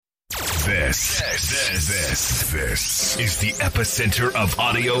This is the epicenter of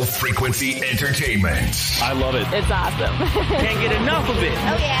audio frequency entertainment. I love it. It's awesome. Can't get enough of it.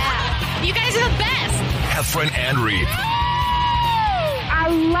 Oh, yeah. You guys are the best. Heffron and Reep. I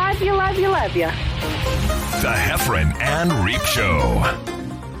love you, love you, love you. The Heffron and Reep Show.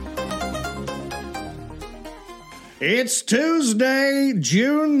 It's Tuesday,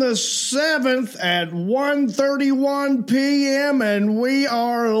 June the 7th at 1:31 p.m. and we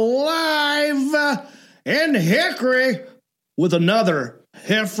are live in Hickory with another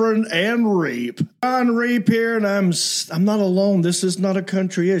Heffron and Reep. John Reep here, and I'm not alone. This is not a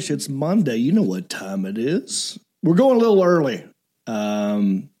country-ish. It's Monday. You know what time it is. We're going a little early.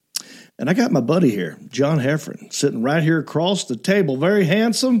 And I got my buddy here, John Heffron, sitting right here across the table. Very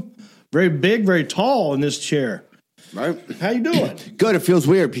handsome, very big, very tall in this chair. Right. How you doing? Good. It feels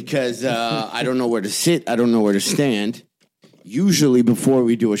weird because I don't know where to sit. I don't know where to stand. Usually before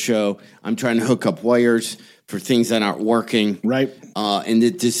we do a show, I'm trying to hook up wires for things that aren't working. Right. And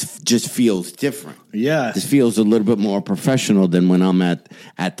it just feels different. Yeah. This feels a little bit more professional than when I'm at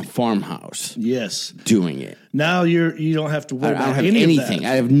the farmhouse. Yes. Doing it. Now you don't have to worry I don't about have anything.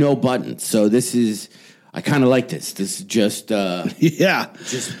 I have no buttons. So this is... I kind of like this. This is just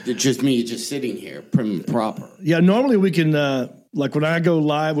just me just sitting here, prim and proper. Yeah, normally we can, like when I go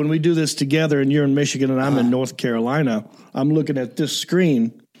live, when we do this together and you're in Michigan and I'm in North Carolina, I'm looking at this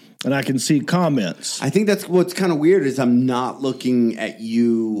screen and I can see comments. I think that's what's kind of weird is I'm not looking at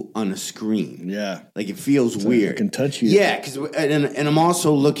you on a screen. Yeah. Like it feels weird. I can touch you. Yeah, and I'm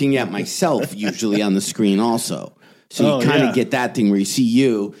also looking at myself usually on the screen also. So you kind of get that thing where you see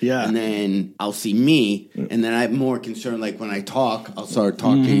you, and then I'll see me, and then I'm more concerned, like when I talk, I'll start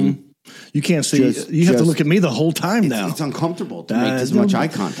talking. Mm-hmm. You can't see. You have to look at me the whole time now. It's uncomfortable to make this much eye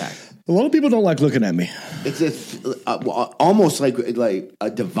contact. A lot of people don't like looking at me. It's almost like a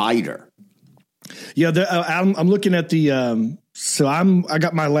divider. Yeah, I'm looking at the. I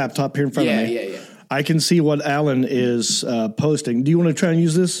got my laptop here in front of me. Yeah. I can see what Alan is posting. Do you want to try and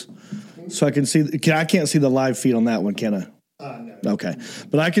use this? So I can see. I can't see the live feed on that one, can I? No. Okay,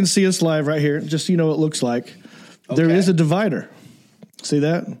 but I can see us live right here. Just so you know what it looks like. Okay. There is a divider. See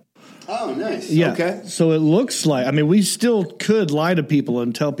that? Oh, nice. Yeah. Okay. So it looks like. I mean, we still could lie to people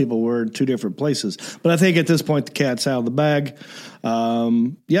and tell people we're in two different places, but I think at this point the cat's out of the bag.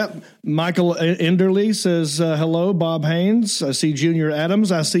 Yep. Michael Enderly says hello. Bob Haynes. I see Junior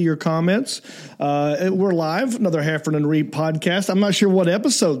Adams. I see your comments. We're live. Another Heffron and Reep podcast. I'm not sure what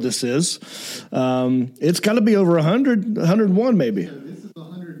episode this is. It's got to be over 100, 101 maybe. Yeah, this is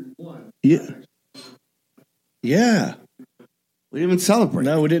 101. Yeah. Yeah. We didn't even celebrate.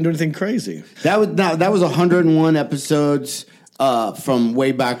 No, we didn't do anything crazy. That was 101 episodes from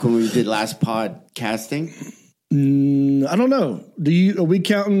way back when we did last podcasting. I don't know. Are we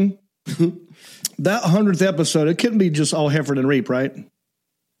counting that 100th episode? It couldn't be just all Heffron and Reep, right?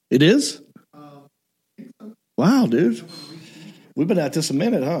 It is? Wow, dude. We've been at this a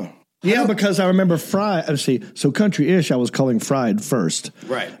minute, huh? Yeah, because I remember Fried. See, so country-ish, I was calling Fried first.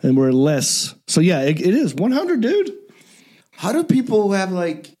 Right. And we're less. So, yeah, it is 100, dude. How do people have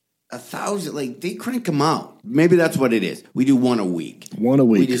like 1,000? Like they crank them out. Maybe that's what it is. We do one a week.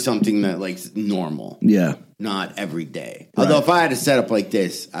 We do something that like normal. Yeah. Not every day. Right. Although if I had a setup like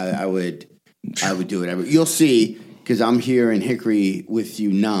this, I would do it you'll see, because I'm here in Hickory with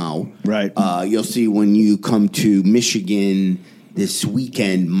you now. Right. You'll see when you come to Michigan this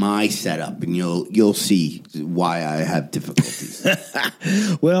weekend my setup, and you'll see why I have difficulties.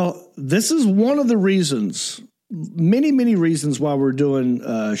 Well, this is one of the reasons. Many, many reasons why we're doing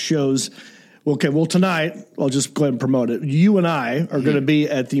shows. Okay, well, tonight, I'll just go ahead and promote it. You and I are going to be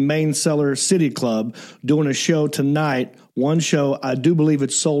at the Main Cellar City Club doing a show tonight. One show, I do believe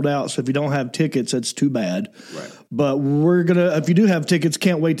it's sold out, so if you don't have tickets, it's too bad. Right. But we're going to, if you do have tickets,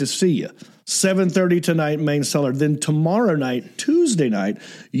 can't wait to see you. 7:30 tonight, Main Cellar. Then tomorrow night, Tuesday night,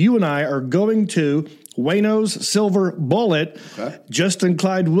 you and I are going to Wayno's Silver Bullet. Okay. Justin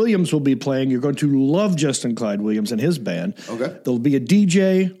Clyde Williams will be playing. You're going to love Justin Clyde Williams and his band. Okay. There'll be a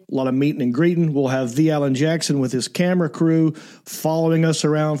DJ, a lot of meeting and greeting. We'll have the Alan Jackson with his camera crew following us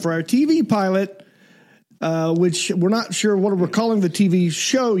around for our TV pilot, which we're not sure what we're calling the TV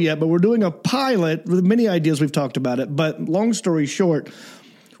show yet, but we're doing a pilot with many ideas. We've talked about it. But long story short,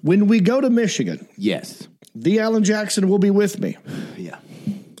 when we go to Michigan, yes, the Alan Jackson will be with me. Yeah.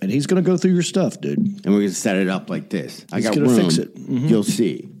 And he's going to go through your stuff, dude. And we're going to set it up like this. He's going to fix it. Mm-hmm. You'll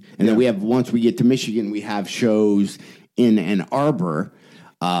see. And then we have, once we get to Michigan, we have shows in Ann Arbor.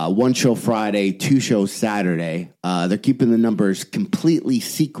 1 show Friday, 2 shows Saturday. They're keeping the numbers completely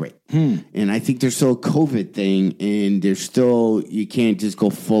secret. And I think there's still a COVID thing, and there's still, you can't just go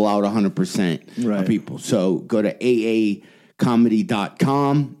full out 100% of people. So go to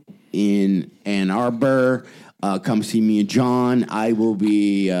aacomedy.com in Ann Arbor. Come see me and John. I will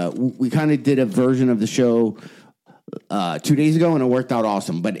be, we kind of did a version of the show 2 days ago, and it worked out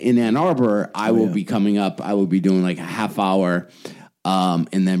awesome. But in Ann Arbor, I will be coming up. I will be doing like a half hour,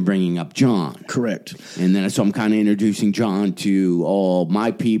 and then bringing up John. Correct. And then so I'm kind of introducing John to all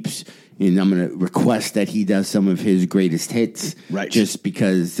my peeps, and I'm going to request that he does some of his greatest hits, just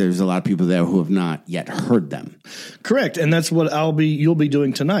because there's a lot of people there who have not yet heard them. Correct, and that's what you'll be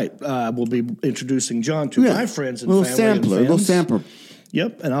doing tonight. We'll be introducing John to my friends and family. Little sampler.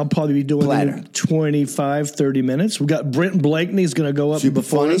 Yep, and I'll probably be doing it in 25, 30 minutes. We've got Brent Blakeney's going to go up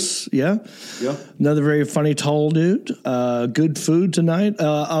before us. Yeah. Another very funny tall dude. Good food tonight.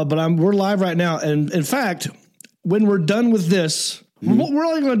 But we're live right now. And in fact, when we're done with this, we're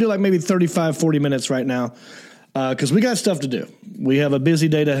only going to do like maybe 35, 40 minutes right now because we got stuff to do. We have a busy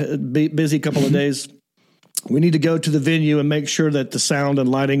busy couple of days. We need to go to the venue and make sure that the sound and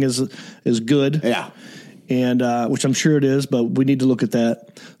lighting is good. Yeah. And which I'm sure it is, but we need to look at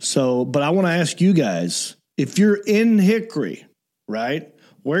that. So, but I want to ask you guys, if you're in Hickory, right,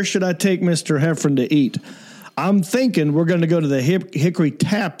 where should I take Mr. Heffron to eat? I'm thinking we're going to go to the Hickory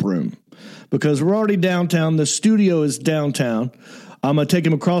Tap Room because we're already downtown. The studio is downtown. I'm going to take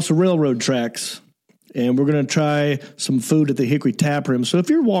him across the railroad tracks, and we're going to try some food at the Hickory Tap Room. So if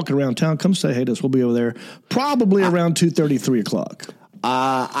you're walking around town, come say hey to us. We'll be over there probably around 2:30, 3 o'clock.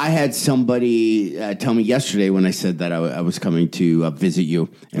 I had somebody tell me yesterday when I said that I was coming to visit you,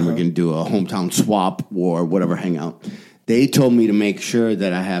 and we're going to do a hometown swap or whatever hangout. They told me to make sure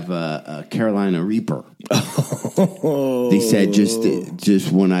that I have a Carolina Reaper. They said just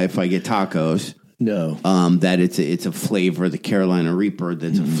if I get tacos, that it's a flavor, the Carolina Reaper.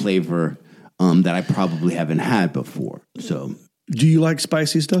 That's a flavor that I probably haven't had before. So, do you like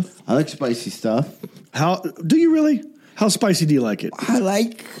spicy stuff? I like spicy stuff. How do you really? How spicy do you like it? I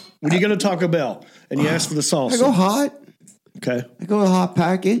like... When you go to Taco Bell and you ask for the salsa. I go hot. Okay. I go a hot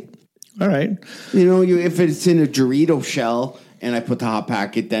packet. All right. You know, if it's in a Dorito shell and I put the hot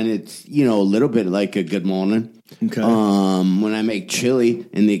packet, then it's, a little bit like a good morning. Okay. When I make chili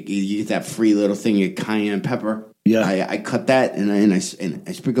and you get that free little thing of cayenne pepper. Yeah. I cut that and I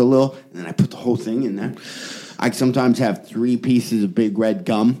sprinkle a little and then I put the whole thing in there. I sometimes have 3 pieces of big red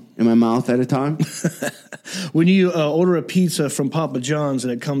gum in my mouth at a time. When you order a pizza from Papa John's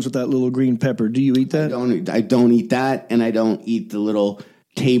and it comes with that little green pepper, do you eat that? I don't eat that, and I don't eat the little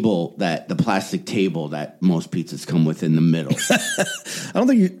table, the plastic table that most pizzas come with in the middle. I don't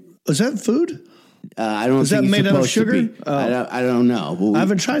think is that food? I don't. Is that made out of sugar? I don't know. I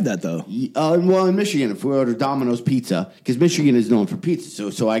haven't tried that though. Well, in Michigan, if we order Domino's pizza, because Michigan is known for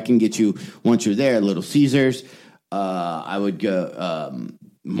pizza, so I can get you once you're there, Little Caesars. I would go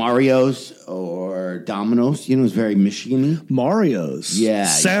Mario's or Domino's. It's very Michigan-y. Mario's, yeah,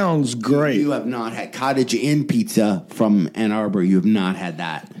 sounds great. You have not had Cottage Inn pizza from Ann Arbor. You have not had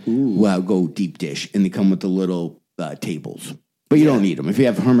that. Ooh. Well, go deep dish, and they come with the little tables. But you don't need them. If you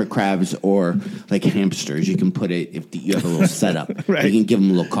have hermit crabs or like hamsters, you can put it, if you have a little setup, right. You can give them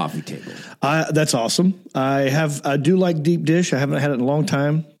a little coffee table. That's awesome. I do like deep dish. I haven't had it in a long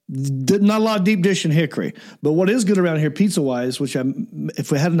time. Not a lot of deep dish in Hickory. But what is good around here pizza-wise, which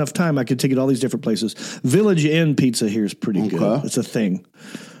if we had enough time, I could take it all these different places. Village Inn pizza here is pretty good. It's a thing.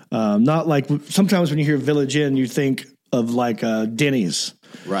 Not like sometimes when you hear Village Inn, you think of like Denny's.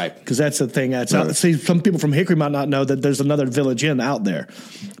 Right. Because that's the thing. See, some people from Hickory might not know that there's another Village Inn out there.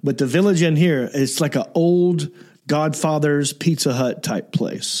 But the Village Inn here is like an old Godfather's Pizza Hut type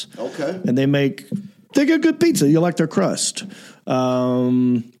place. Okay. And they get good pizza. You like their crust.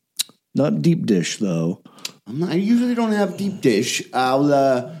 Not deep dish, though. I usually don't have deep dish.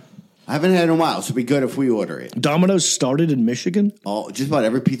 I haven't had it in a while, so it'd be good if we order it. Domino's started in Michigan? Oh, just about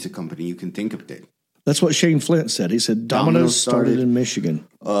every pizza company you can think of did. That's what Shane Flint said. He said Domino's started in Michigan.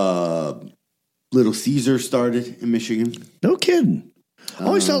 Little Caesar started in Michigan. No kidding. I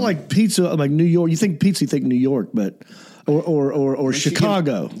always thought like pizza, like New York. You think pizza, you think New York, but or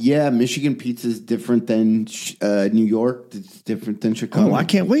Chicago. Yeah, Michigan pizza is different than New York. It's different than Chicago. Oh, I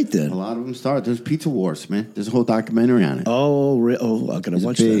can't wait then. A lot of them start. There's Pizza Wars, man. There's a whole documentary on it. I gotta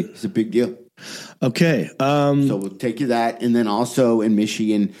watch that. It's a big deal. Okay. So we'll take you that, and then also in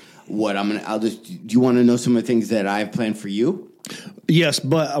Michigan. Do you want to know some of the things that I have planned for you? Yes,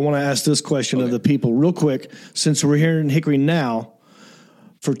 but I want to ask this question of the people real quick. Since we're here in Hickory now,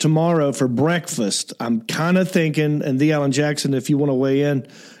 for tomorrow for breakfast, I'm kind of thinking, and the Alan Jackson, if you want to weigh in,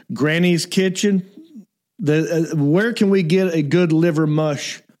 Granny's Kitchen. Where can we get a good liver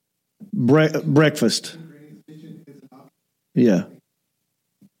mush breakfast? Yeah.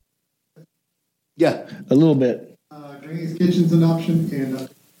 Yeah. A little bit. Granny's Kitchen's an option, and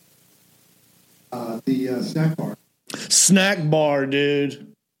the snack bar. Snack bar, dude.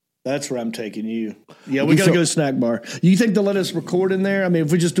 That's where I'm taking you. Yeah, we got to go snack bar. You think they'll let us record in there? I mean,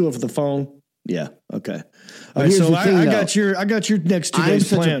 if we just do it for the phone? Yeah. Okay. All right, so I got your next 2 days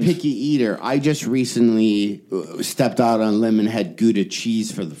planned. I'm such a picky eater. I just recently stepped out on Lemonhead Gouda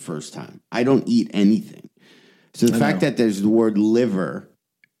cheese for the first time. I don't eat anything. So the fact that there's the word liver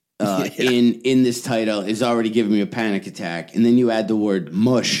in this title is already giving me a panic attack. And then you add the word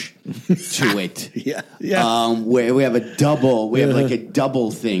mush to it. Yeah. Where we have a double, we have like a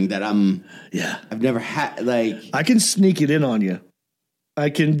double thing that I've never had. Like, I can sneak it in on you. I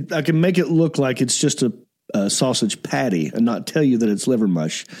can make it look like it's just a sausage patty and not tell you that it's liver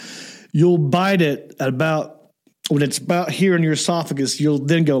mush. You'll bite it when it's about here in your esophagus. You'll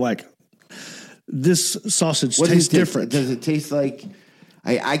then go like, this sausage tastes different. Does it taste like?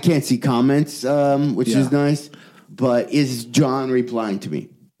 I can't see comments, which is nice. But is John replying to me?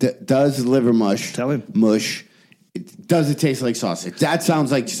 Does liver mush? Tell him mush. Does it taste like sausage? That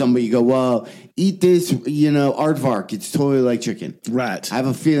sounds like somebody you go, well, eat this, aardvark. It's totally like chicken. Right. I have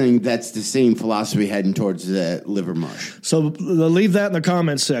a feeling that's the same philosophy heading towards the liver mush. So leave that in the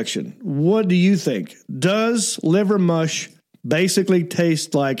comments section. What do you think? Does liver mush basically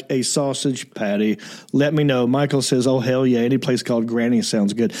taste like a sausage patty? Let me know. Michael says, oh, hell yeah. Any place called Granny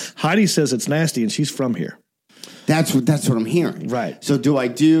sounds good. Heidi says it's nasty, and she's from here. That's what I'm hearing. Right. So do I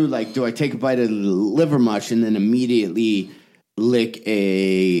take a bite of the liver mush and then immediately lick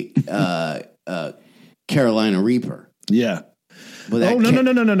a Carolina Reaper? Yeah. No. You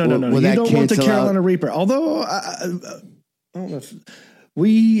don't want the Carolina Reaper. Although I don't know if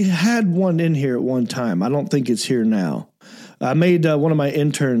we had one in here at one time. I don't think it's here now. I made one of my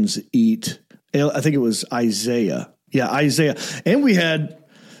interns eat. I think it was Isaiah. Yeah, Isaiah. And we had.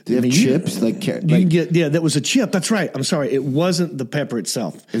 Do you have chips? That was a chip. That's right. I'm sorry. It wasn't the pepper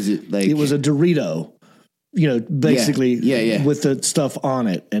itself. Is it like. It was a Dorito, basically yeah. with the stuff on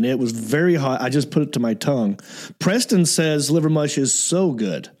it. And it was very hot. I just put it to my tongue. Preston says liver mush is so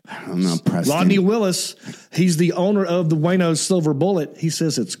good. I'm not Preston. Rodney Willis, he's the owner of the Wayno's Silver Bullet. He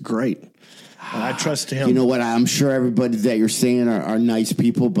says it's great. And I trust him. You know what? I'm sure everybody that you're saying are nice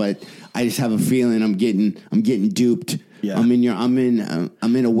people, but I just have a feeling I'm getting duped. Yeah. I'm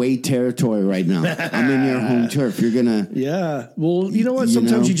in away territory right now. I'm in your home turf. You're gonna. Yeah. Well, you know what?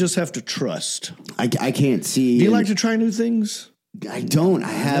 Sometimes you just have to trust. I can't see. Do you like to try new things? I don't.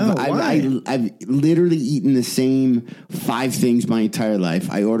 I have. I've literally eaten the same 5 things my entire life.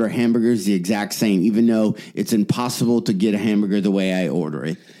 I order hamburgers the exact same, even though it's impossible to get a hamburger the way I order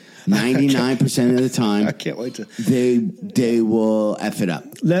it. 99% of the time, I can't wait to. They will F it up.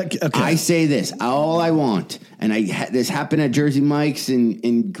 Okay. I say this all I want, and this happened at Jersey Mike's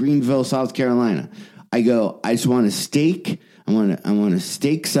in Greenville, South Carolina. I just want a steak. I want a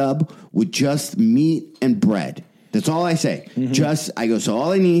steak sub with just meat and bread. That's all I say. Mm-hmm. So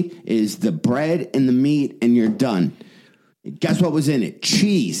all I need is the bread and the meat, and you're done. Guess what was in it?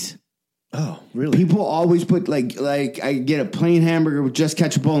 Cheese. Oh, really? People always put like I get a plain hamburger with just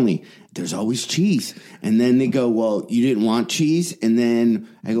ketchup only. There's always cheese. And then they go, well, you didn't want cheese? And then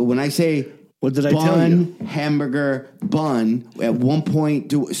I go, when I say what did I tell you? Hamburger, bun, at one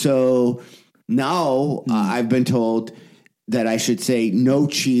point, so now I've been told that I should say no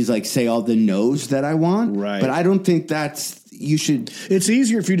cheese, like say all the no's that I want. Right. But I don't think you should. It's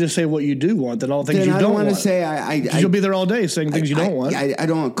easier if you just say what you do want than all the things you don't want. I don't want to say you'll be there all day saying things you don't want. I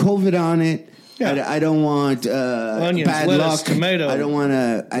don't want COVID on it. Yeah. I don't want onions, bad lettuce, luck. Tomato. I don't want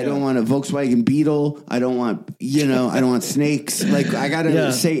a Volkswagen Beetle. I don't want I don't want snakes. Like I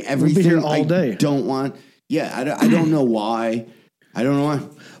gotta say everything. We'll be here all day. Don't want. Yeah, I don't know why. I don't know why.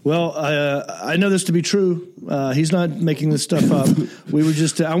 Well, I know this to be true. He's not making this stuff up.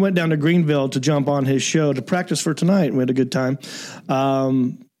 I went down to Greenville to jump on his show to practice for tonight. We had a good time.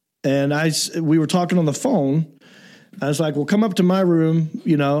 And we were talking on the phone. I was like, well, come up to my room,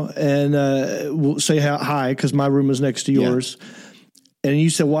 and we'll say hi because my room is next to yours. Yeah. And you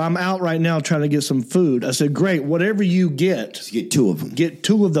said, well, I'm out right now trying to get some food. I said, great. Whatever you get. Just get 2 of them. Get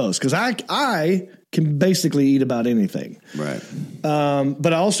 2 of those because I can basically eat about anything. Right.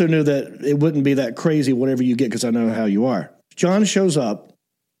 But I also knew that it wouldn't be that crazy whatever you get because I know how you are. John shows up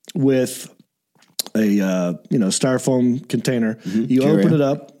with a styrofoam container. Mm-hmm. You open it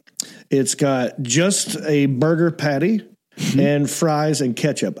up. It's got just a burger patty and fries and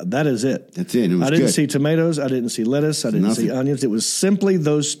ketchup. That is it. That's it. It was I didn't good. see tomatoes. I didn't see lettuce. I didn't see onions. It was simply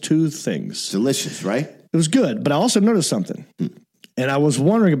those two things. Delicious, right? It was good. But I also noticed something. And I was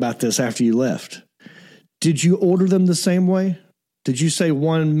wondering about this after you left. Did you order them the same way? Did you say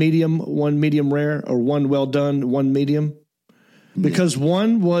one medium rare, or one well done, one medium? Because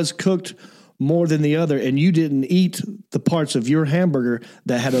one was cooked more than the other, and you didn't eat the parts of your hamburger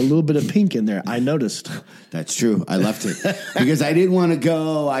that had a little bit of pink in there. I noticed. That's true. I left it because I didn't want to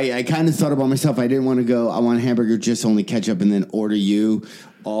go. I kind of thought about myself. I didn't want to go. I want a hamburger, just only ketchup, and then order you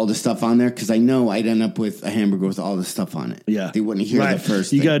all the stuff on there, because I know I'd end up with a hamburger with all the stuff on it. Yeah. They wouldn't hear the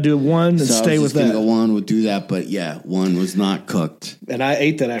first You got to do one and stay with that. One would do that, but yeah, one was not cooked. And I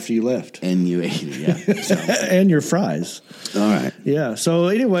ate that after you left. And you ate it, yeah. So. And your fries. All right. Yeah. So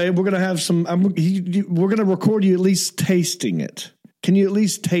anyway, we're going to have some, we're going to record you at least tasting it. Can you at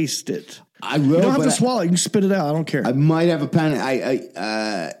least taste it? I will. You don't have to swallow it. You can spit it out. I don't care. I might have a panic.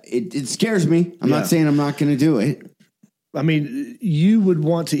 It scares me. I'm not saying I'm not going to do it. I mean, you would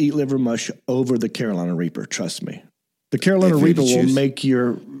want to eat liver mush over the Carolina Reaper. Trust me. The Carolina Reaper will make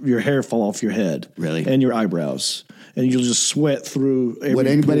your hair fall off your head. Really? And your eyebrows. And you'll just sweat through every Would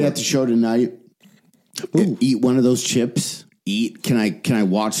anybody pore. at the show tonight eat one of those chips? Can I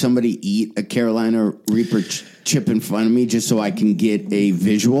watch somebody eat a Carolina Reaper chip in front of me just so I can get a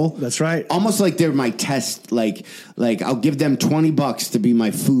visual? That's right. Almost like they're my test. Like I'll give them $20 to be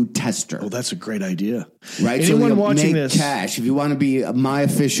my food tester. Oh, that's a great idea. Right? Anyone so watching make this, cash. If you want to be my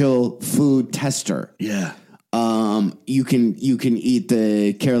official food tester, yeah, you can eat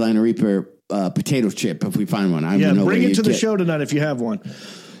the Carolina Reaper potato chip if we find one. I don't know. Bring it to the show tonight if you have one.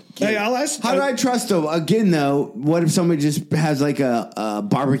 Hey, I'll ask. How do I trust though? Again, though, what if somebody just has like a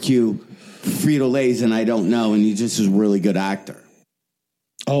barbecue Frito-Lays and I don't know, and he just is a really good actor?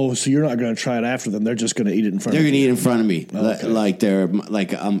 Oh, so you're not going to try it after them? They're just going to eat it in front. They're of going to you. eat in front of me, Okay. like they're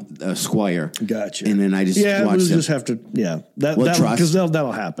like a squire. Gotcha. And then I just watch we'll them. just have to. Yeah, trust. because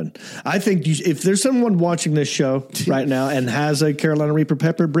that'll happen. I think if there's someone watching this show right now and has a Carolina Reaper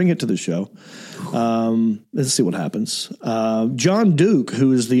pepper, bring it to the show. Let's see what happens. John Duke,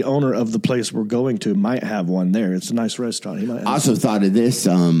 who is the owner of the place we're going to, might have one there. It's a nice restaurant. He might have I also thought of this.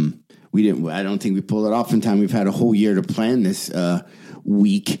 We didn't. I don't think we pulled it off in time. We've had a whole year to plan this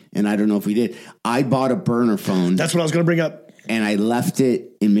week, and I don't know if we did. I bought a burner phone. That's what I was going to bring up. And I left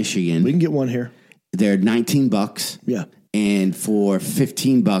it in Michigan. We can get one here. They're $19. Yeah. And for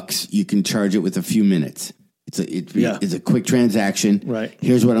 $15, you can charge it with a few minutes. It's a quick transaction. Right.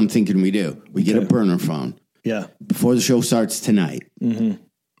 Here's what I'm thinking we do. We get a burner phone. Yeah. Before the show starts tonight. Mm-hmm.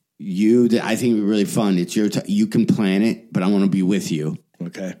 I think it'd be really fun. It's your you can plan it, but I want to be with you.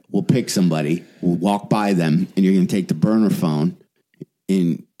 Okay. We'll pick somebody. We'll walk by them, and you're going to take the burner phone.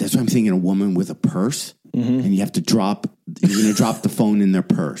 And that's what I'm thinking, a woman with a purse. Mm-hmm. And you're going to drop the phone in their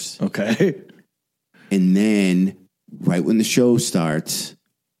purse. Okay. And then right when the show starts,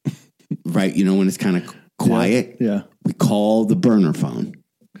 right, when it's kind of quiet, yeah. We call the burner phone,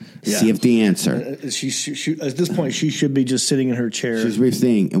 see if they answer. She at this point, she should be just sitting in her chair. She's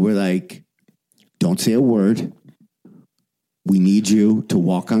everything, and we're like, don't say a word. We need you to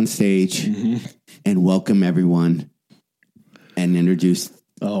walk on stage and welcome everyone and introduce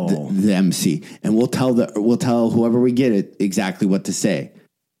the MC. And we'll tell whoever we get it exactly what to say.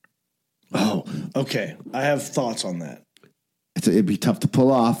 Oh, okay. I have thoughts on that. It'd be tough to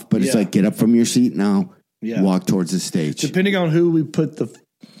pull off, but it's like, get up from your seat now, walk towards the stage. Depending on who we put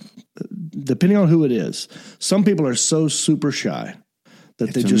depending on who it is. Some people are so super shy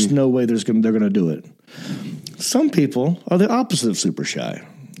that they just no way they're going to do it. Some people are the opposite of super shy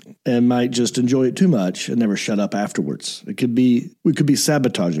and might just enjoy it too much and never shut up afterwards. We could be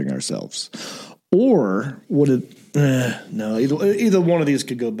sabotaging ourselves, or either one of these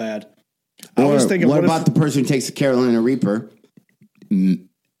could go bad. I was thinking, what about the person who takes the Carolina Reaper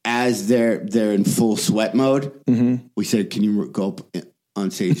as they're in full sweat mode? Mm-hmm. We said, can you go up on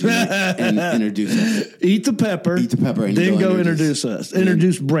stage and introduce us? Eat the pepper. And then go introduce us.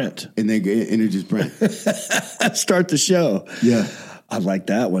 Introduce Brent. And then introduce Brent. Start the show. Yeah. I like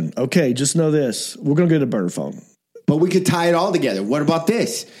that one. Okay, just know this. We're going to get a burner phone. But we could tie it all together. What about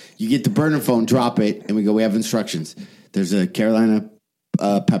this? You get the burner phone, drop it, and we have instructions. There's a Carolina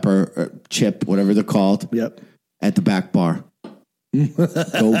pepper chip, whatever they're called. Yep. At the back bar.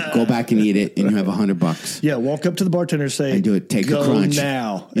 go back and eat it, and you have $100. Yeah, walk up to the bartender and say, and do it. Take a crunch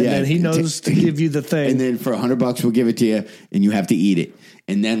now, and then he knows to give you the thing. And then for $100, we'll give it to you, and you have to eat it.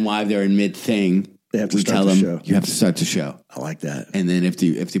 And then while they're in mid thing, we tell them you have to start the show. I like that. And then if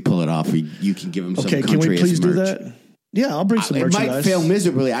they pull it off, you can give them some. Okay, can we please do that? Yeah, I'll bring some It merchandise. might fail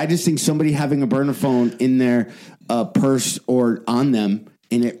miserably. I just think somebody having a burner phone in their purse or on them,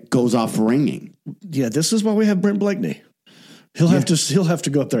 and it goes off ringing. Yeah, this is why we have Brent Blakeney. He'll have to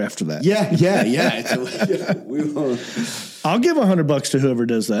go up there after that. Yeah. We will. I'll give $100 to whoever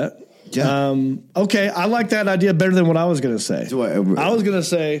does that. Yeah. Okay, I like that idea better than what I was going to say. So I was going to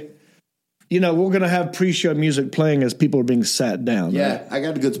say, we're going to have pre-show music playing as people are being sat down. Yeah, right? I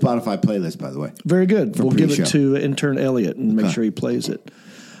got a good Spotify playlist, by the way. Very good. We'll give pre-show. it to intern Elliot and make sure he plays it.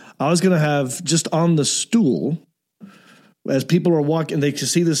 I was going to have just on the stool, as people are walking, they can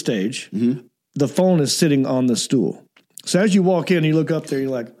see the stage, the phone is sitting on the stool. So as you walk in, you look up there,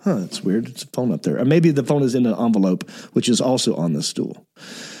 you're like, that's weird. It's a phone up there. Or maybe the phone is in an envelope, which is also on the stool.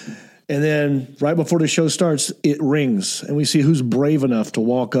 And then right before the show starts, it rings, and we see who's brave enough to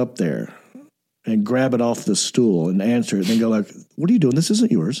walk up there and grab it off the stool and answer it and then go like, what are you doing? This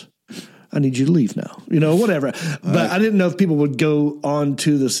isn't yours. I need you to leave now. Whatever. But I didn't know if people would go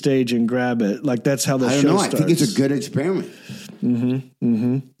onto the stage and grab it. Like that's how the show starts. I think it's a good experiment.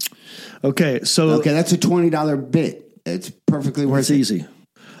 Okay, that's a $20 bit. It's perfectly worth it. It's easy.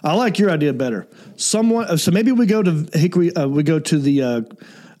 I like your idea better. So maybe we go to Hickory. We go to the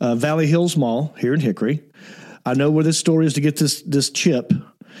Valley Hills Mall here in Hickory. I know where this store is to get this chip.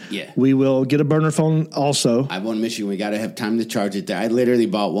 Yeah. We will get a burner phone also. I have one in Michigan. We got to have time to charge it there. I literally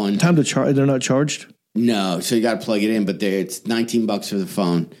bought one. Time to charge? They're not charged? No. So you got to plug it in, but it's $19 for the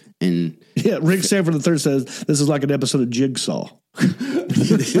phone. And yeah, Rick Sanford III says this is like an episode of Jigsaw. And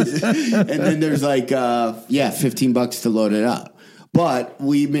then there's like, $15 to load it up. But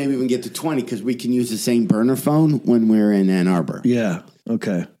we maybe even get to 20 because we can use the same burner phone when we're in Ann Arbor. Yeah.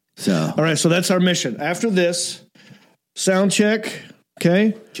 Okay. So. All right. So that's our mission. After this, sound check.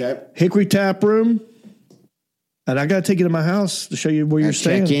 Okay. Check. Hickory Tap Room. And I got to take you to my house to show you where you're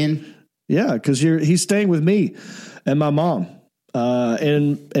staying. Check in. Yeah. Because he's staying with me and my mom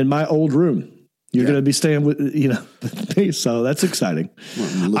in my old room. You're going to be staying with me. So that's exciting.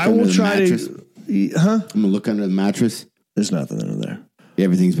 I will try to. I'm going to look under the mattress. There's nothing under there.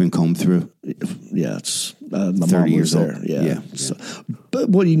 Everything's been combed through. Yeah, it's my 30 mom was years there. old. Yeah. Yeah. So, but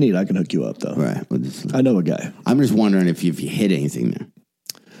what do you need? I can hook you up though. Right. Well, I know a guy. I'm just wondering if you hit anything there.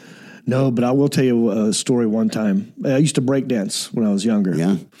 No, but I will tell you a story one time. I used to break dance when I was younger.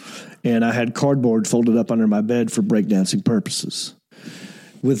 Yeah. And I had cardboard folded up under my bed for breakdancing purposes.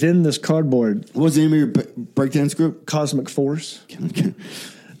 Within this cardboard, what was the name of your breakdance group? Cosmic Force. Okay.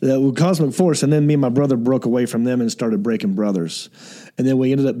 Cosmic Force, and then me and my brother broke away from them and started breaking brothers. And then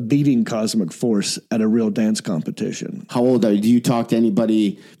we ended up beating Cosmic Force at a real dance competition. How old are you? Do you talk to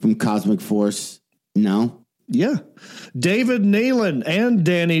anybody from Cosmic Force now? Yeah. David Neeland and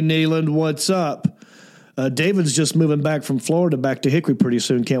Danny Neeland, what's up? David's just moving back from Florida back to Hickory pretty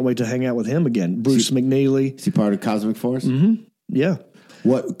soon. Can't wait to hang out with him again. Bruce McNeely. Is he part of Cosmic Force? Mm-hmm. Yeah.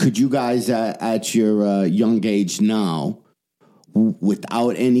 What could you guys at your young age now,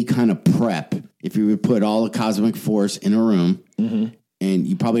 without any kind of prep, if you would put all the Cosmic Force in a room, and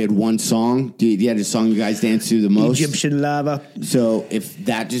you probably had one song, you had a song you guys danced to the most? Egyptian Lava. So if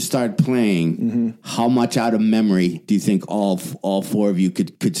that just started playing, how much out of memory do you think all four of you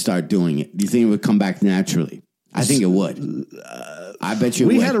could start doing it? Do you think it would come back naturally? I think it would. I bet you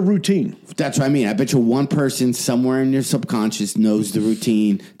we had a routine. That's what I mean. I bet you one person somewhere in your subconscious knows the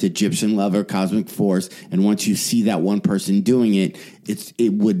routine to Egyptian Lover, Cosmic Force, and once you see that one person doing it,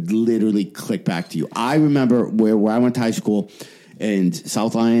 it would literally click back to you. I remember where I went to high school in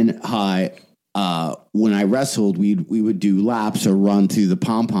South Lyon High. When I wrestled, we would do laps or run through the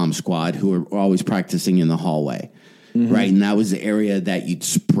pom-pom squad who were always practicing in the hallway. Right. And that was the area that you'd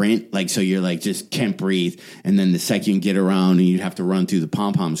sprint. Like, so you're like, just can't breathe. And then the second you get around and you'd have to run through the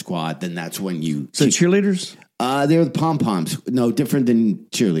pom-pom squad, then that's when you. So cheerleaders? They were the pom-poms. No, different than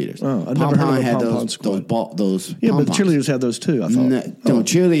cheerleaders. Oh, I've never heard of a pom-pom squad. Those yeah, pom-poms. but cheerleaders had those too, I thought. No,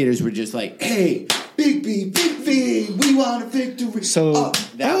 cheerleaders were just like, hey, Big B, we want a victory. So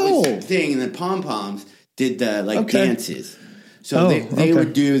that was the thing. And the pom-poms did the dances. So they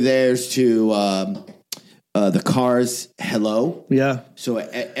would do theirs to the Cars, Hello. Yeah. So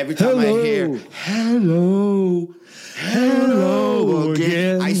every time I hear hello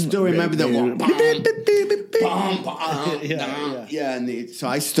again, I still remember that one. So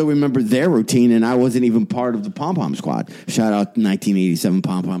I still remember their routine, and I wasn't even part of the pom-pom squad. Shout out 1987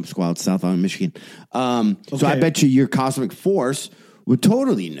 pom-pom squad, South Island, Michigan. So I bet you your Cosmic Force would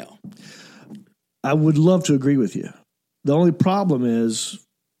totally know. I would love to agree with you. The only problem is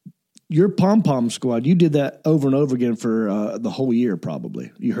your pom-pom squad, you did that over and over again for the whole year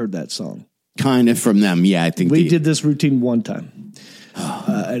probably. You heard that song. Kind of from them, yeah, I think. We did this routine one time,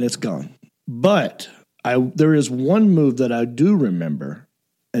 and it's gone. But There is one move that I do remember,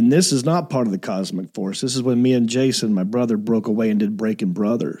 and this is not part of the Cosmic Force. This is when me and Jason, my brother, broke away and did Breaking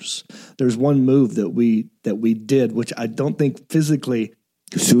Brothers. There's one move that we did, which I don't think physically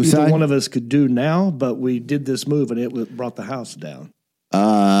Suicide? either one of us could do now, but we did this move, and it brought the house down.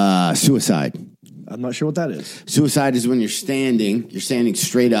 Suicide. I'm not sure what that is. Suicide is when you're standing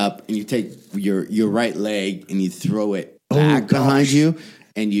straight up, and you take your right leg and you throw it back behind you,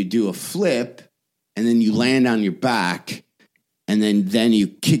 and you do a flip, and then you land on your back, and then you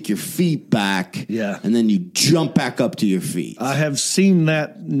kick your feet back, and then you jump back up to your feet. I have seen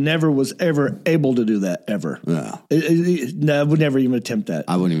that. Never was ever able to do that ever. No, no, I would never even attempt that.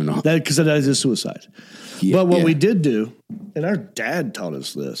 I wouldn't even know that because that is a suicide. Yeah, but what we did do, and our dad taught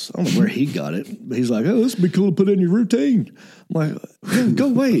us this. I don't know where he got it, but he's like, "Oh, this would be cool to put in your routine." I'm like, "Go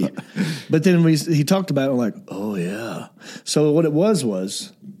away." But then he talked about it. I'm like, "Oh yeah." So what it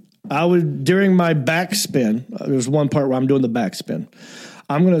was I would, during my backspin, there's one part where I'm doing the backspin.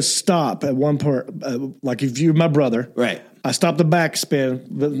 I'm going to stop at one part, like if you're my brother, right? I stop the backspin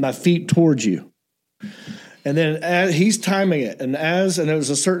with my feet towards you. And then as he's timing it, and it was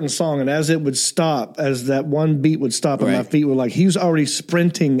a certain song, and as it would stop, as that one beat would stop, and my feet were like, he was already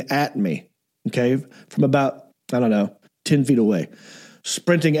sprinting at me, okay, from about, 10 feet away,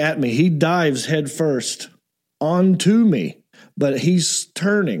 sprinting at me. He dives head first onto me, but he's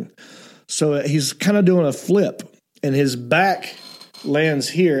turning. So he's kind of doing a flip, and his back lands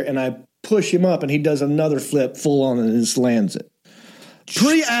here, and I push him up, and he does another flip full on and just lands it.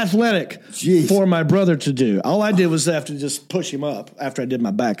 Pretty athletic for my brother to do. All I did was have to just push him up after I did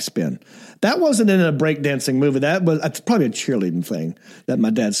my backspin. That wasn't in a breakdancing movie. That was probably a cheerleading thing that my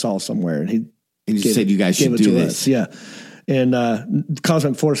dad saw somewhere. And he said you guys should do this. Us. Yeah. And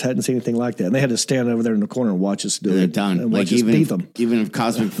Cosmic Force hadn't seen anything like that. And they had to stand over there in the corner and watch us do it. They're done. And watch us beat them. Even if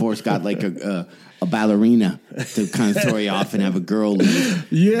Cosmic Force got like a ballerina to kind of throw you off and have a girl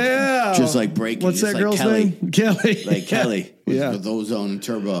leave. Yeah. Just like breaking. What's that like girl's Kelly. name? Kelly. Like Kelly. With Ozone and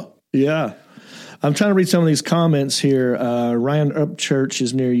Turbo. Yeah. I'm trying to read some of these comments here. Ryan Upchurch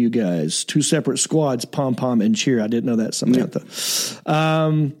is near you guys. 2 separate squads, Pom Pom and Cheer. I didn't know that, Samantha.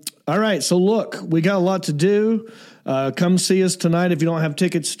 Yeah. All right. So look, we got a lot to do. Come see us tonight. If you don't have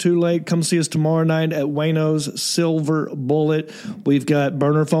tickets, too late. Come see us tomorrow night at Wayno's Silver Bullet. We've got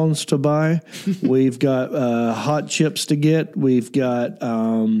burner phones to buy. We've got hot chips to get. We've got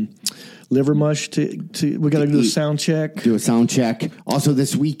liver mush to we got to do a sound check. Do a sound check. Also,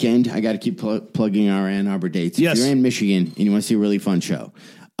 this weekend, I got to keep plugging our Ann Arbor dates. Yes. If you're in Michigan and you want to see a really fun show,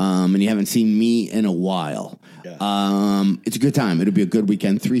 and you haven't seen me in a while, it's a good time. It'll be a good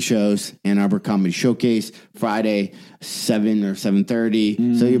weekend. 3 shows. Ann Arbor Comedy Showcase, Friday, 7 or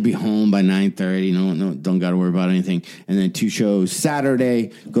 7:30. So you'll be home by 9:30. No, don't got to worry about anything. And then 2 shows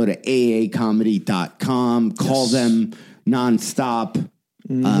Saturday. Go to aacomedy.com. Call them nonstop.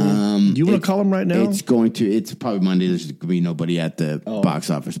 Do you want to call them right now? It's probably Monday. There's going to be nobody at the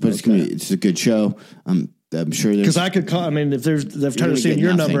box office, but it's a good show. I'm sure there's, because I could call. I mean, if they've tried to see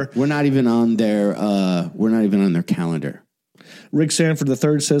your number, we're not even on their calendar. Rick Sanford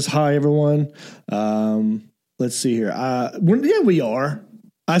III says hi, everyone. Let's see here. We are.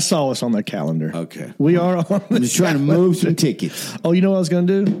 I saw us on their calendar. Okay, we are on. I'm just trying to move some tickets. Oh, you know what I was going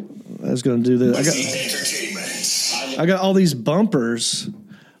to do? I was going to do this. I got all these bumpers,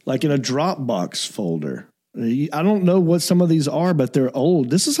 like in a Dropbox folder. I don't know what some of these are, but they're old.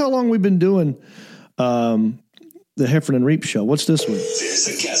 This is how long we've been doing the Heffron and Reap show. What's this one? There's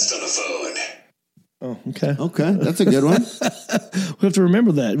a guest on the phone. Oh, okay. Okay, that's a good one. We have to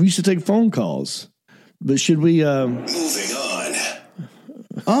remember that. We used to take phone calls. But should we... Moving on.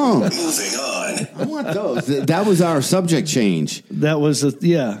 Oh. Moving on. I want those. That was our subject change. That was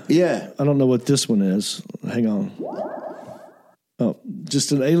Yeah. I don't know what this one is. Hang on. Oh,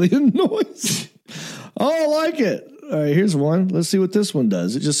 just an alien noise. Oh, I like it. All right, here's one. Let's see what this one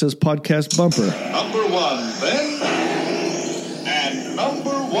does. It just says podcast bumper. Number 1 then, and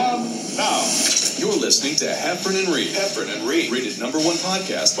number 1 now. You're listening to Heffron and Reed. Heffron and Reed, rated #1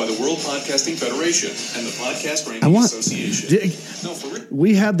 podcast by the World Podcasting Federation and the Podcast Ranking Association.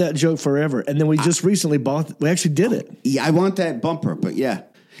 We had that joke forever, and then we just recently we actually did it. Yeah, I want that bumper, but yeah,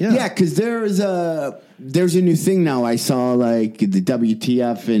 because there's a new thing now. I saw like the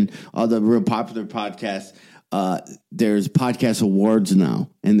WTF and all the real popular podcasts. There's podcast awards now,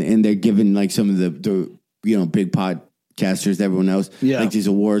 and they're giving like some of the big podcasters, everyone else, like these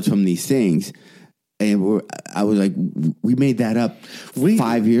awards from these things. And I was like, we made that up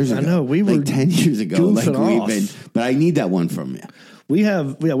 5 years ago. I know. We were like 10 years ago. But I need that one from you. We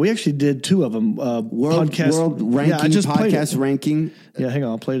actually did 2 of them. World ranking, yeah, I just podcast ranking. Yeah, hang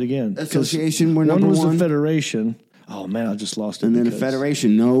on, I'll play it again. Association, we're number 1. One was the Federation. Oh, man, I just lost it. And then the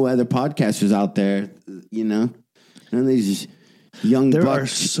Federation, no other podcasters out there, you know. None of these young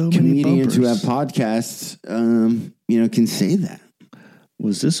comedians who have podcasts, can say that.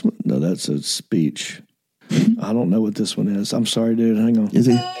 Was this one? No, that's a speech. I don't know what this one is. I'm sorry, dude. Hang on. Is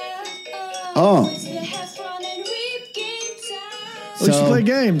it? Oh. We used to play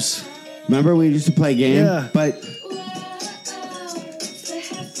games. Remember we used to play games? Yeah. But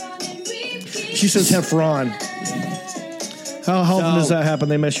she says Heffron. How often does that happen?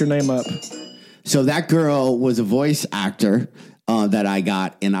 They mess your name up. So that girl was a voice actor that I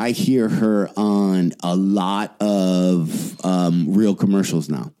got, and I hear her on a lot of real commercials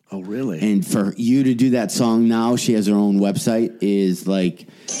now. Oh, really? And for you to do that song now, she has her own website, is like...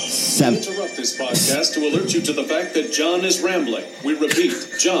 We interrupt this podcast to alert you to the fact that John is rambling. We repeat,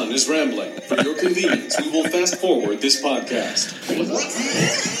 John is rambling. For your convenience, we will fast forward this podcast.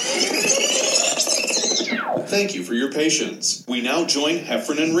 Thank you for your patience. We now join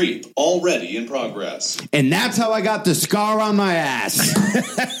Heffron and Reep, already in progress. And that's how I got the scar on my ass.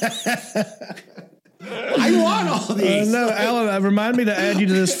 I want all these. No, Alan, remind me to add you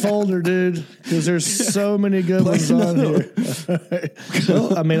to this folder, dude, because there's so many good ones on here.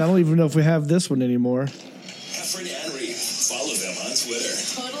 Well, I don't even know if we have this one anymore. Heffron and Reep. Follow them on Twitter.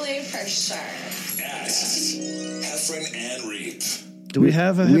 Totally for sure. At Heffron and Reep. Do we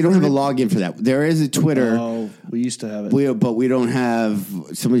have a? We don't have a login for that. There is a Twitter. Oh, we used to have it. But we don't have.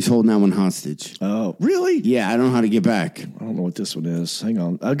 Somebody's holding that one hostage. Oh, really? Yeah, I don't know how to get back. I don't know what this one is. Hang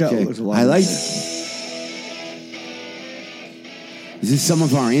on, I got. Okay. A lot I like. Is this some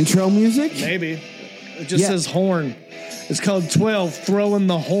of our intro music? Maybe. It just says horn. It's called 12, Throwing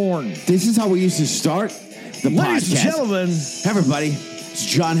the Horn. This is how we used to start the podcast. Ladies and gentlemen. Hey, everybody. It's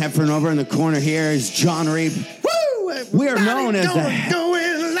John Heffron. Over in the corner here is John Reep. Woo! We are known as the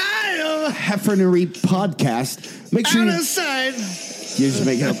Heffron and Reep podcast. Make sure you just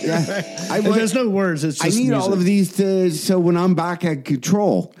make it up. Yeah. There's no words. It's just I need music. all of these so when I'm back at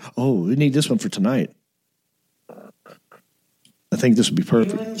control. Oh, we need this one for tonight. I think this would be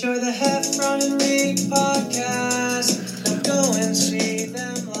perfect. You enjoy the Heffron and Reep podcast. Now go and see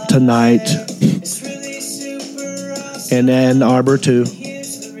them live. Tonight. It's really super awesome. In Ann Arbor, too.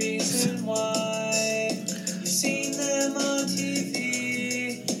 Here's the reason why. You've seen them on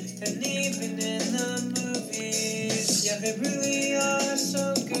TV and even in the movies. Yeah, they really are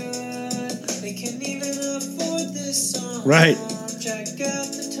so good. They can even afford this song. Right. Check out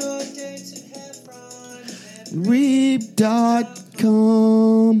the tour dates at Reep.com.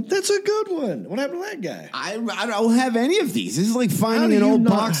 That's a good one. What happened to that guy? I don't have any of these. This is like finding an old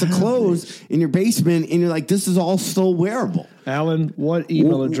box of clothes in your basement, and you're like, this is all still wearable. Alan, what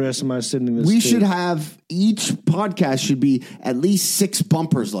email address am I sending this to? We should have, each podcast should be at least 6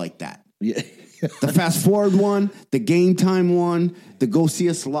 bumpers like that. Yeah. The fast forward one, the game time one, the go see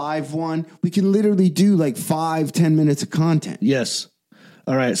us live one. We can literally do like 5-10 minutes of content. Yes.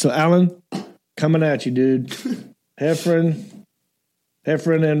 All right. So, Alan, coming at you, dude. Heffron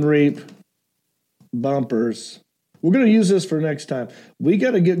and Reep bumpers. We're going to use this for next time. We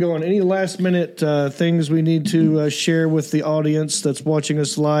got to get going. Any last minute things we need to share with the audience that's watching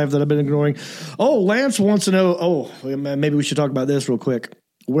us live that I've been ignoring? Oh, Lance wants to know. Oh, maybe we should talk about this real quick.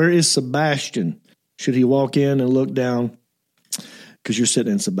 Where is Sebastian? Should he walk in and look down? Because you're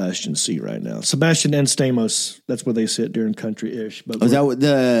sitting in Sebastian's seat right now. Sebastian and Stamos. That's where they sit during country-ish. But is that what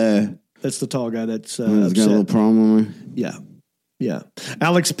the... That's the tall guy that's got a little problem with me? Yeah. Yeah.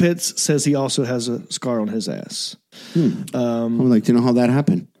 Alex Pitts says he also has a scar on his ass. I would like to know how that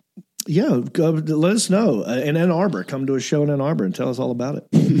happened. Yeah. Let us know. In Ann Arbor. Come to a show in Ann Arbor and tell us all about it.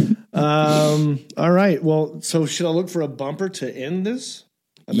 All right. Well, so should I look for a bumper to end this?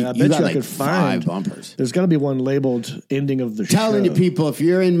 I mean, I bet you I could find 5 bumpers. There's got to be one labeled ending of the show. Telling you people, if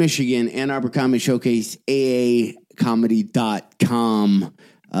you're in Michigan, Ann Arbor Comedy Showcase, aacomedy.com.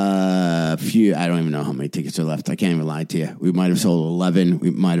 I don't even know how many tickets are left. I can't even lie to you. We might have sold 11. We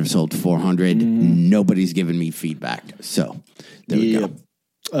might have sold 400. Nobody's given me feedback. So there we go.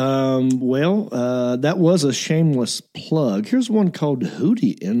 That was a shameless plug. Here's one called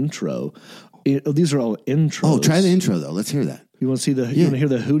Hootie Intro. These are all intros. Oh, try the intro though. Let's hear that. You want to see the? You want to hear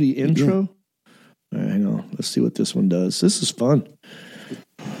the Hootie intro? Yeah. All right, hang on. Let's see what this one does. This is fun.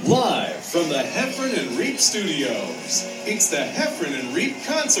 Live from the Heffron and Reep Studios, it's the Heffron and Reep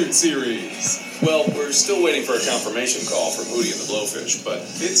Concert Series. Well, we're still waiting for a confirmation call from Hootie and the Blowfish, but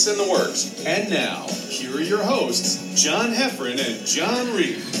it's in the works. And now, here are your hosts, John Heffron and John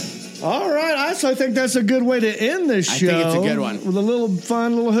Reep. All right, I also think that's a good way to end this show. I think it's a good one. With a little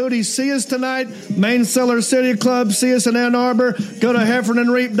fun little hoodie. See us tonight, Main Cellar City Club. See us in Ann Arbor. Go to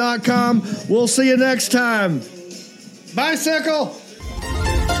heffernanreap.com. We'll see you next time. Bicycle.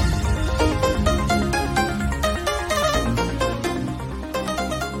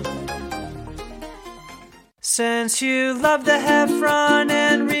 Since you love the Heffron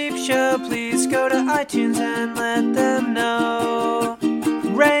and Reap show, please go to iTunes and let them know.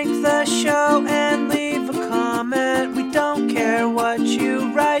 Rank the show and leave a comment. We don't care what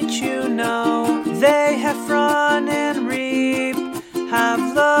you write, you know. They, Heffron and Reap,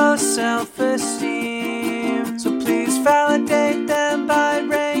 have low self-esteem. So please validate them by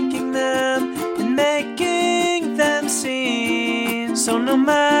ranking them and making them seen. So no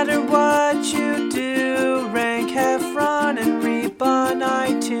matter what you do,